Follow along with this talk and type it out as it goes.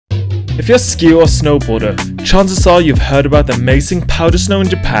If you're a skier or snowboarder, chances are you've heard about the amazing powder snow in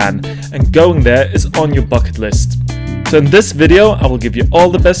Japan, and going there is on your bucket list. So in this video, I will give you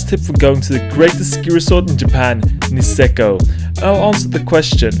all the best tips for going to the greatest ski resort in Japan, Niseko. And I'll answer the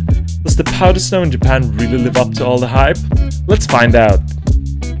question, does the powder snow in Japan really live up to all the hype? Let's find out.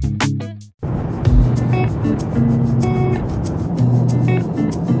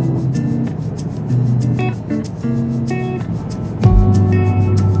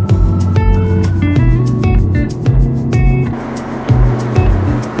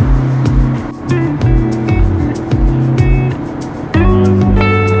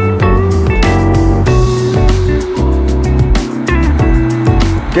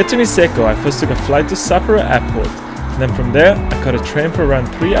 To get to Niseko, I first took a flight to Sapporo Airport, and then from there I caught a train for around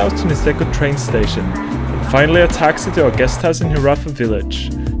 3 hours to Niseko train station, and finally a taxi to our guest house in Henric village.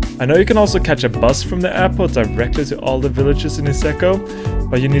 I know you can also catch a bus from the airport directly to all the villages in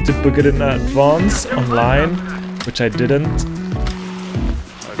Niseko, but you need to book it in advance online, which I didn't.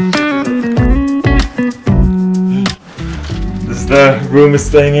 This is the room we're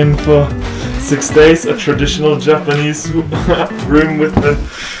staying in for 6 days, a traditional Japanese room with the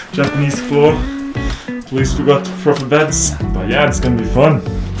Japanese floor. At least we got proper beds, but yeah, it's gonna be fun.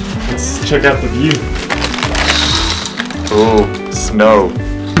 Let's check out the view. Oh, snow.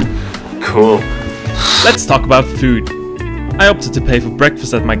 Cool. Let's talk about food. I opted to pay for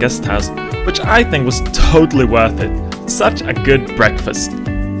breakfast at my guest house, which I think was totally worth it. Such a good breakfast.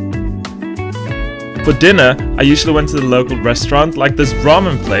 For dinner, I usually went to the local restaurant like this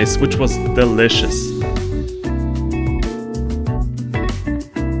ramen place, which was delicious.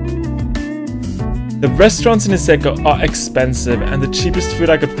 The restaurants in Niseko are expensive, and the cheapest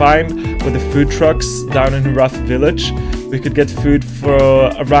food I could find were the food trucks down in Henric village. We could get food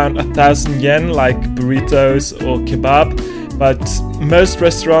for around 1,000 yen, like burritos or kebab. But most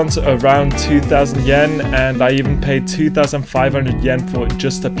restaurants are around 2,000 yen, and I even paid 2,500 yen for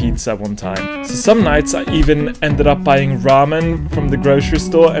just a pizza one time. So some nights I even ended up buying ramen from the grocery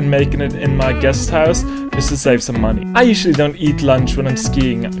store and making it in my guest house just to save some money. I usually don't eat lunch when I'm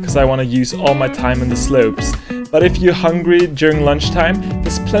skiing because I want to use all my time in the slopes. But if you're hungry during lunchtime,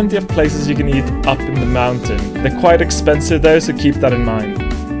 there's plenty of places you can eat up in the mountain. They're quite expensive though, so keep that in mind.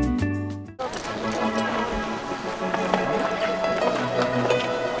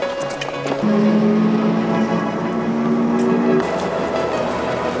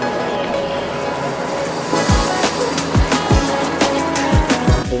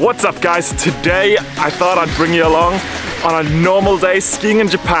 What's up guys, today I thought I'd bring you along on a normal day skiing in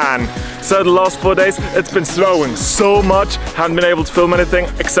Japan. So the last 4 days it's been snowing so much, haven't been able to film anything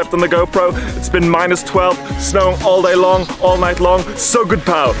except on the GoPro. It's been -12, snowing all day long, all night long, so good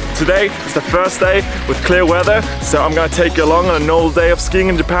pal. Today is the first day with clear weather, so I'm gonna take you along on a normal day of skiing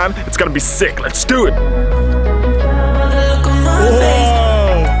in Japan. It's gonna be sick, let's do it!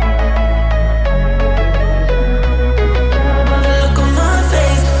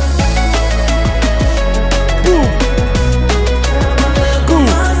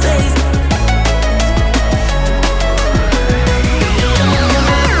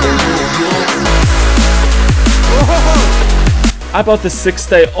 I bought the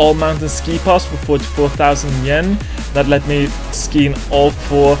 6-day all-mountain ski pass for 44,000 yen. That let me ski in all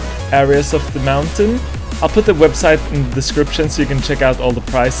 4 areas of the mountain. I'll put the website in the description so you can check out all the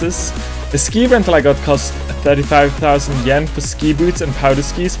prices. The ski rental I got cost 35,000 yen for ski boots and powder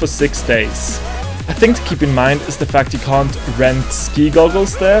skis for 6 days. A thing to keep in mind is the fact you can't rent ski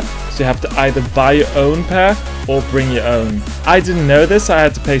goggles there, so you have to either buy your own pair or bring your own. I didn't know this, so I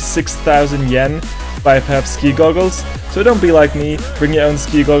had to pay 6,000 yen to buy a pair of ski goggles. So don't be like me, bring your own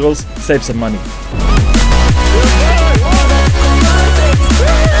ski goggles, save some money.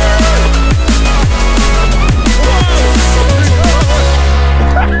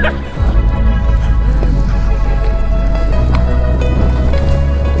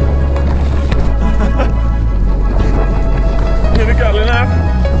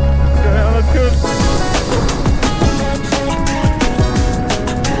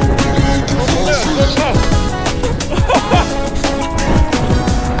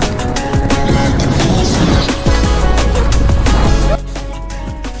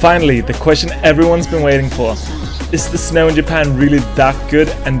 Finally, the question everyone's been waiting for. Is the snow in Japan really that good,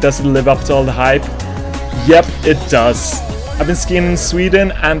 and does it live up to all the hype? Yep, it does. I've been skiing in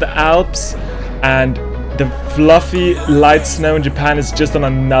Sweden and the Alps, and the fluffy, light snow in Japan is just on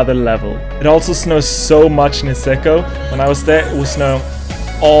another level. It also snows so much in Niseko. When I was there, it was snowing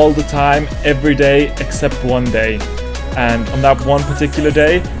all the time, every day, except one day. And on that one particular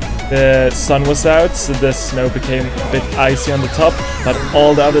day, the sun was out, so the snow became a bit icy on the top, but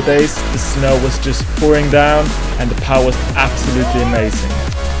all the other days the snow was just pouring down and the power was absolutely amazing.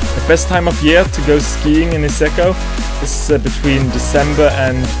 The best time of year to go skiing in Niseko is between December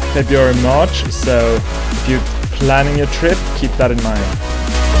and February, March, so if you're planning your trip, keep that in mind.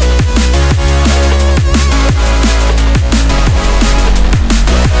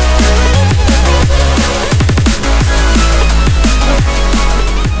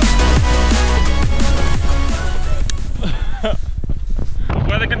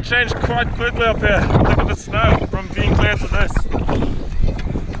 Weather can change quite quickly up here. Look at the snow from being clear to this.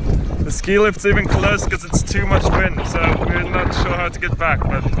 The ski lift's even closed because it's too much wind, so we're not sure how to get back,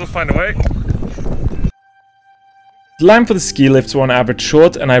 but we'll find a way. The line for the ski lifts were on average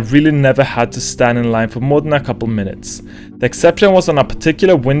short, and I really never had to stand in line for more than a couple minutes. The exception was on a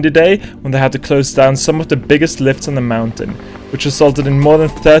particular windy day when they had to close down some of the biggest lifts on the mountain, which resulted in more than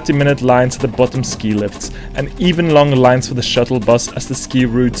 30-minute lines at the bottom ski lifts, and even longer lines for the shuttle bus as the ski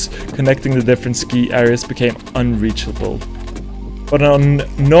routes connecting the different ski areas became unreachable. But on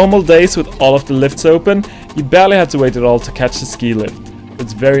normal days with all of the lifts open, you barely had to wait at all to catch the ski lift.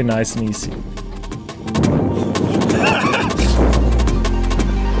 It's very nice and easy.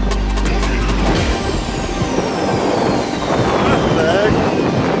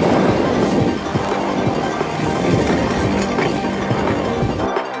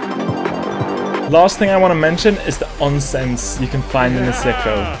 Last thing I want to mention is the onsens you can find in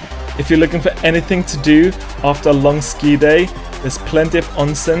Niseko. If you're looking for anything to do after a long ski day, there's plenty of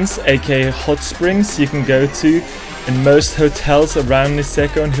onsens, aka hot springs, you can go to in most hotels around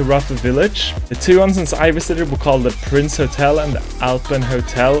Niseko and Hirafa village. The two onsens I visited were called the Prince Hotel and the Alpen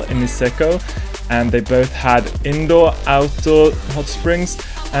Hotel in Niseko, and they both had indoor, outdoor hot springs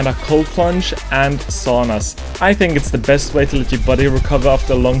and a cold plunge and saunas. I think it's the best way to let your body recover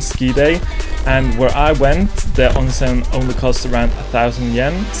after a long ski day, and where I went, the onsen only cost around 1,000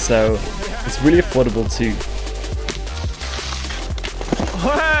 yen, so it's really affordable too.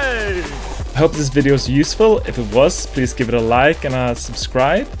 Hey! I hope this video was useful. If it was, please give it a like and a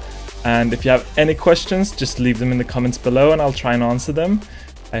subscribe. And if you have any questions, just leave them in the comments below and I'll try and answer them.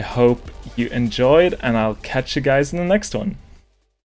 I hope you enjoyed, and I'll catch you guys in the next one.